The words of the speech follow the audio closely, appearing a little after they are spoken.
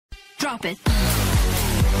Drop it.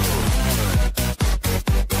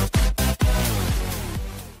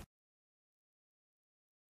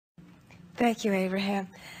 Thank you, Abraham.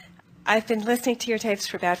 I've been listening to your tapes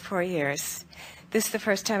for about 4 years. This is the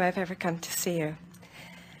first time I've ever come to see you.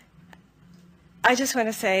 I just want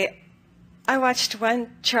to say, I watched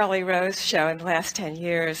one Charlie Rose show in the last 10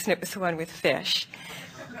 years, and it was the one with fish.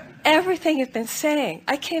 Everything you've been saying,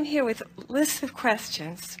 I came here with lists of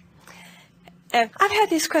questions. And I've had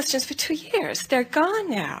these questions for 2 years. They're gone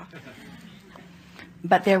now.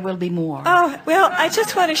 But there will be more. Oh, well, I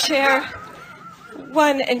just want to share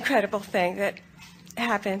one incredible thing that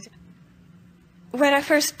happened. When I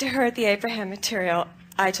first heard the Abraham material,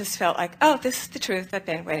 I just felt like, oh, this is the truth I've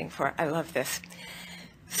been waiting for. I love this.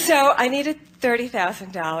 So I needed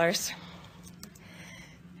 $30,000.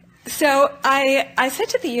 So I said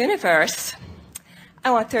to the universe,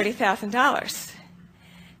 I want $30,000.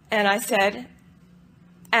 And I said,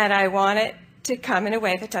 and I want it to come in a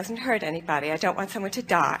way that doesn't hurt anybody. I don't want someone to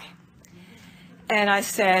die. And I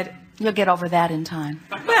said, you'll get over that in time.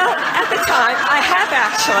 Well, at the time, I have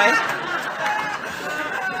actually.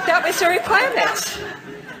 That was a requirement.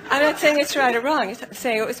 I'm not saying it's right or wrong. I'm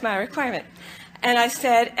saying it was my requirement. And I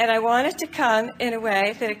said, and I want it to come in a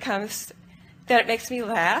way that it makes me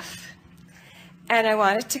laugh. And I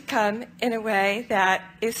want it to come in a way that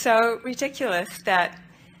is so ridiculous that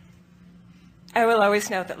I will always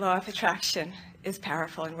know that law of attraction is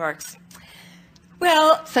powerful and works.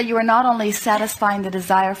 Well, so you were not only satisfying the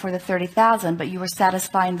desire for the 30,000, but you were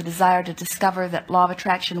satisfying the desire to discover that law of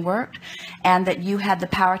attraction worked and that you had the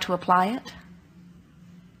power to apply it?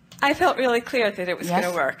 I felt really clear that it was going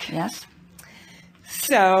to work. Yes.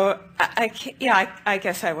 So, I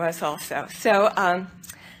guess I was also. So,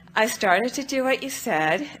 I started to do what you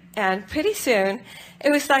said, and pretty soon, it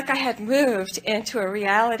was like I had moved into a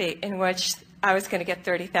reality in which I was going to get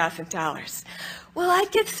 $30,000. Well, I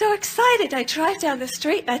get so excited. I drive down the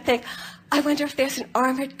street and I think, I wonder if there's an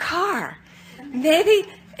armored car. Maybe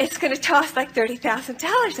it's going to toss like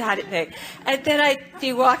 $30,000 out at me. And then I'd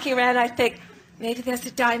be walking around and I think, maybe there's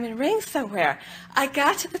a diamond ring somewhere. I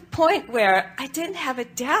got to the point where I didn't have a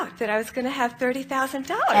doubt that I was going to have $30,000.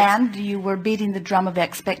 And you were beating the drum of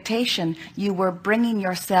expectation. You were bringing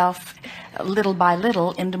yourself little by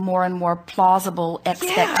little into more and more plausible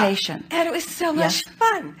expectation. Yeah, and it was so much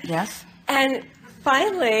fun. Yes. And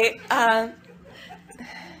finally, I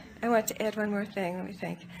want to add one more thing. Let me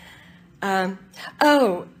think. I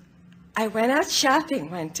went out shopping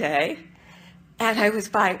one day, and I was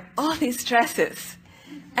buying all these dresses.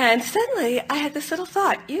 And suddenly, I had this little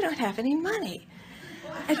thought, you don't have any money.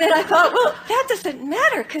 And then I thought, well, that doesn't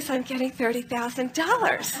matter because I'm getting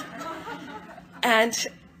 $30,000. And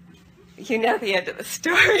you know the end of the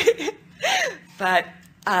story. But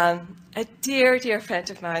a dear, dear friend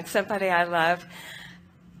of mine, somebody I love,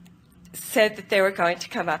 said that they were going to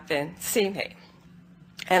come up and see me.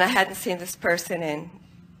 And I hadn't seen this person in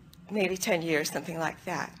maybe 10 years, something like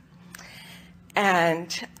that.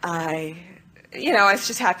 And I was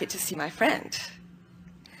just happy to see my friend.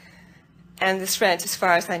 And this friend, as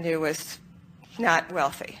far as I knew, was not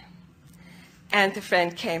wealthy. And the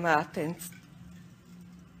friend came up, and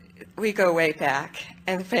we go way back.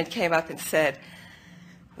 And the friend came up and said,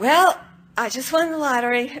 well, I just won the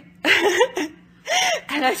lottery.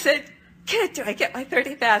 And I said, good, do I get my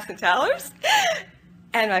 $30,000?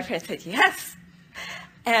 And my friend said, yes.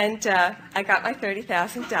 And I got my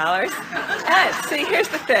 $30,000. And see, here's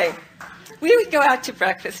the thing. We would go out to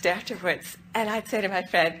breakfast afterwards, and I'd say to my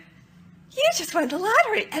friend, you just won the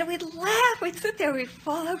lottery. And we'd laugh. We'd sit there. We'd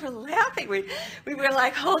fall over laughing. We were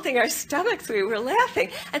like holding our stomachs. We were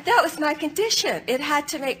laughing. And that was my condition. It had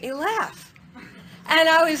to make me laugh. And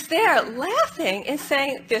I was there laughing and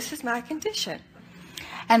saying, this is my condition.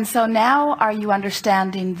 And so now are you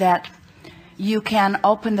understanding that you can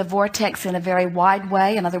open the vortex in a very wide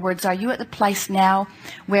way? In other words, are you at the place now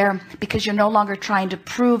where, because you're no longer trying to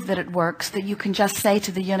prove that it works, that you can just say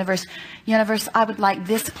to the universe, universe, I would like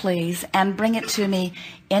this, please, and bring it to me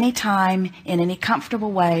anytime in any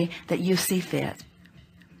comfortable way that you see fit?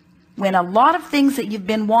 When a lot of things that you've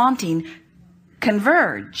been wanting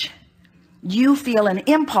converge, you feel an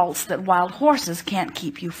impulse that wild horses can't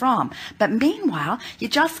keep you from. But meanwhile, you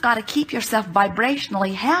just got to keep yourself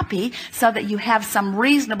vibrationally happy so that you have some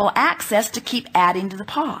reasonable access to keep adding to the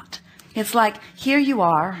pot. It's like, here you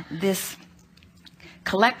are, this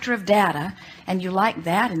collector of data, and you like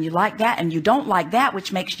that, and you like that, and you don't like that,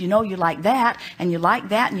 which makes you know you like that, and you like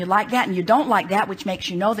that, and you like that, and you don't like that, which makes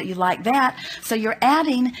you know that you like that. So you're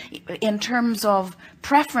adding in terms of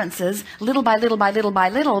preferences, little by little by little by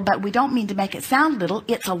little, but we don't mean to make it sound little.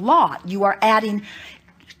 It's a lot. You are adding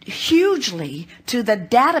hugely to the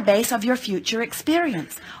database of your future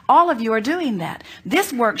experience. All of you are doing that.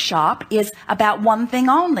 This workshop is about one thing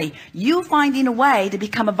only: you finding a way to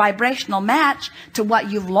become a vibrational match to what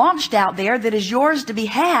you've launched out there that is yours to be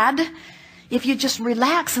had if you just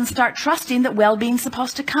relax and start trusting that well-being's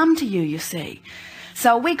supposed to come to you, you see.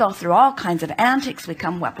 So we go through all kinds of antics. We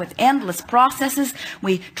come up with endless processes.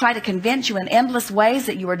 We try to convince you in endless ways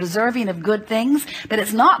that you are deserving of good things, but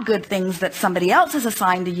it's not good things that somebody else has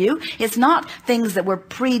assigned to you. It's not things that were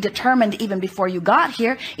predetermined even before you got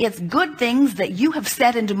here. It's good things that you have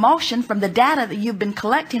set into motion from the data that you've been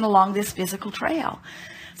collecting along this physical trail.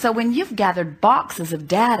 So when you've gathered boxes of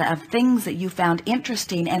data of things that you found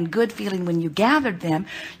interesting and good feeling when you gathered them,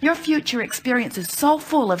 your future experience is so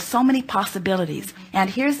full of so many possibilities. And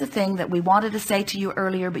here's the thing that we wanted to say to you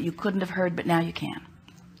earlier, but you couldn't have heard, but now you can.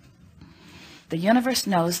 The universe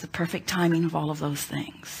knows the perfect timing of all of those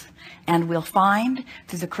things, and will find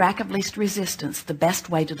through the crack of least resistance the best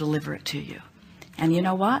way to deliver it to you. And you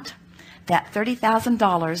know what? That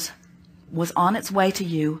 $30,000 was on its way to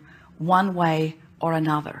you one way or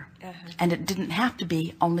another. And it didn't have to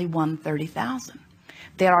be only one 30,000.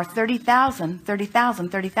 There are 30,000, 30,000,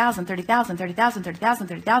 30,000, 30,000, 30,000, 30,000,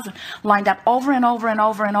 30,000 lined up over and over and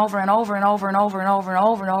over and over and over and over and over and over and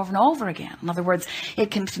over and over and over again. In other words,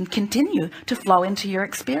 it can continue to flow into your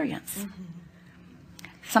experience.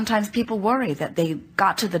 Sometimes people worry that they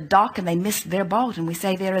got to the dock and they missed their boat, and we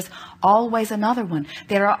say there is always another one.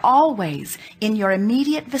 There are always in your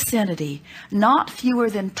immediate vicinity not fewer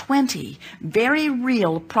than 20 very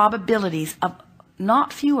real probabilities of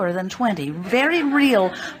not fewer than 20 very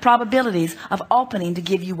real probabilities of opening to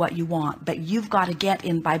give you what you want, but you've got to get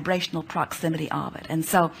in vibrational proximity of it. And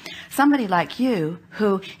so somebody like you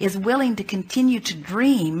who is willing to continue to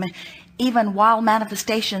dream even while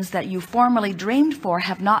manifestations that you formerly dreamed for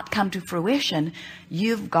have not come to fruition,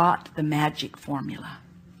 you've got the magic formula.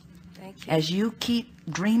 Thank you. As you keep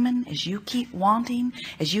dreaming, as you keep wanting,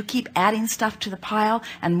 as you keep adding stuff to the pile,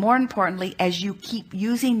 and more importantly, as you keep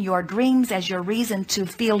using your dreams as your reason to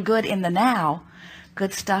feel good in the now,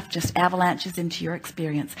 good stuff just avalanches into your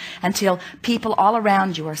experience until people all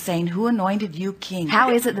around you are saying, "Who anointed you king?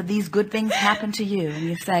 How is it that these good things happen to you?" And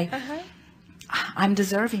you say, "I'm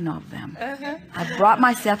deserving of them. I've brought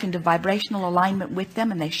myself into vibrational alignment with them,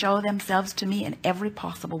 and they show themselves to me in every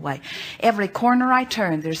possible way. Every corner I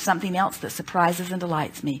turn, there's something else that surprises and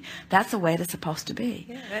delights me." That's the way it's supposed to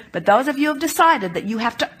be. But those of you who have decided that you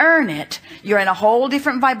have to earn it, you're in a whole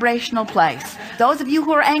different vibrational place. Those of you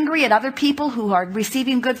who are angry at other people who are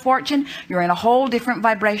receiving good fortune, you're in a whole different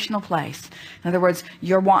vibrational place. In other words,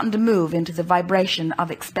 you're wanting to move into the vibration of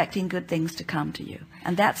expecting good things to come to you.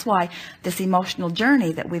 And that's why this emotional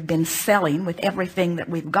journey that we've been selling with everything that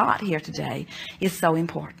we've got here today is so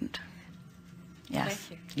important. Yes.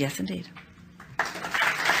 Thank you. Yes, indeed.